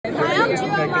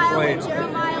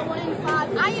Jeremiah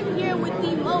 1-5. I am here with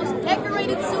the most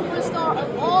decorated superstar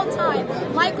of all time,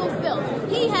 Michael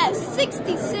Phelps. He has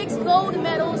 66 gold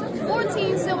medals,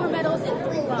 14 silver medals, and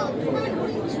 3 bronze.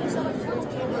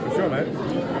 Sure, mate.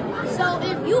 So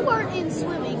if you weren't in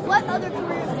swimming, what other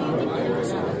careers do you think you could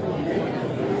pursue?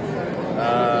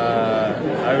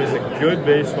 I was a good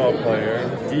baseball player,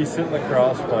 decent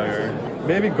lacrosse player,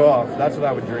 maybe golf. That's what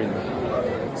I would dream.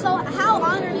 So how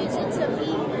honored is it to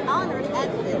be honored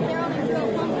at the Harold and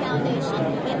Carol Pump Foundation?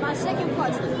 And my second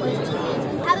part to the question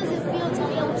is, how does it feel to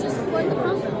be able to support the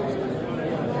Pump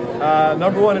Foundation?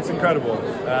 Number one, it's incredible.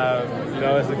 You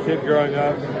know, as a kid growing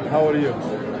up, how old are you?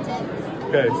 10.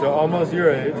 Okay, so almost your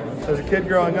age. As a kid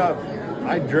growing up,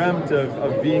 I dreamt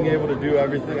of being able to do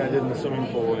everything I did in the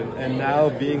swimming pool, and now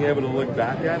being able to look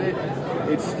back at it,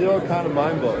 it's still kind of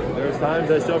mind-blowing. There's times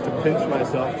I still have to pinch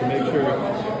myself to make sure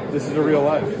this is a real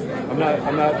life. I'm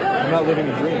not living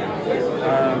a dream.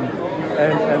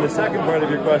 And the second part of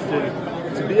your question,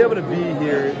 to be able to be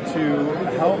here to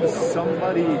help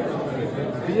somebody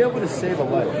be able to save a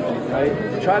life,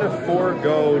 right? Try to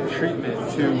forego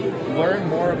treatment to learn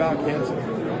more about cancer.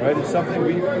 Right, it's something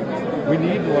we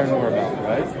need to learn more about.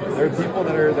 Right, there are people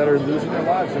that are losing their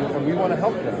lives, and we want to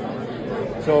help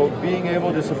them. So being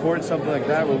able to support something like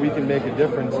that, where we can make a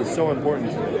difference, is so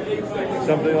important to me.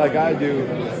 Something like I do,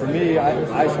 for me,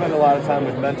 I spend a lot of time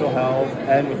with mental health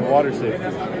and with water safety.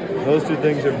 Those two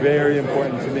things are very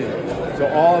important to me. So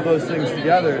all of those things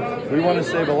together, we want to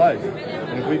save a life,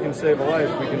 and if we can save a life,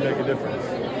 we can make a difference.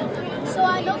 So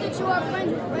I know that you are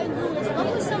friends with Ray Lewis. What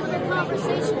were some of the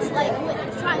conversations like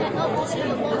with trying to help this year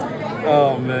multiple?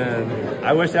 Oh man,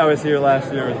 I wish I was here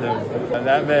last year with him.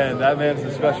 That man's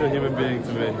a special human being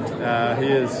to me.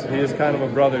 He is kind of a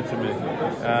brother to me.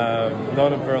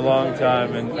 Known him for a long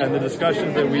time, and the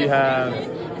discussions that we've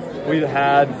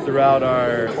had throughout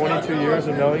our 22 years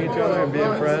of knowing each other and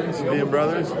being friends, being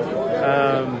brothers,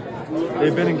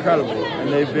 they've been incredible, and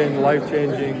they've been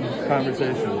life-changing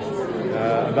conversations.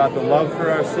 About the love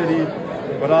for our city,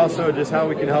 but also just how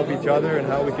we can help each other and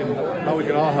how we can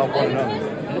all help one another.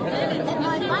 And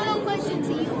my final question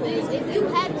to you is, if you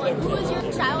had one, who was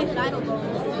your childhood idol?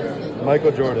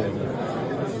 Michael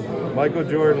Jordan. Michael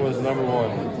Jordan was number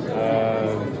one.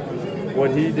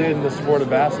 What he did in the sport of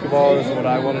basketball is what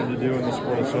I wanted to do in the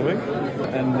sport of swimming.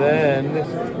 And then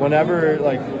whenever,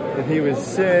 like, if he was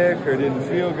sick or didn't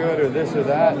feel good or this or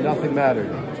that, nothing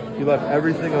mattered. He left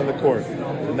everything on the court.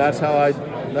 And that's how I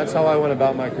went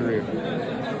about my career.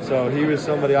 So he was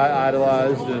somebody I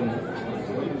idolized, and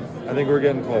I think we're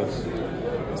getting close.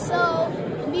 So,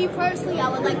 me personally, I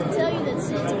would like to tell you that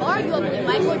since arguably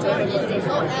Michael Jordan is the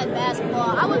GOAT at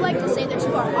basketball, I would like to say that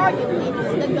you are arguably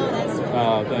the GOAT at swimming.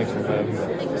 Oh, thanks for having me.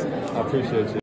 Thank you so much. I appreciate you.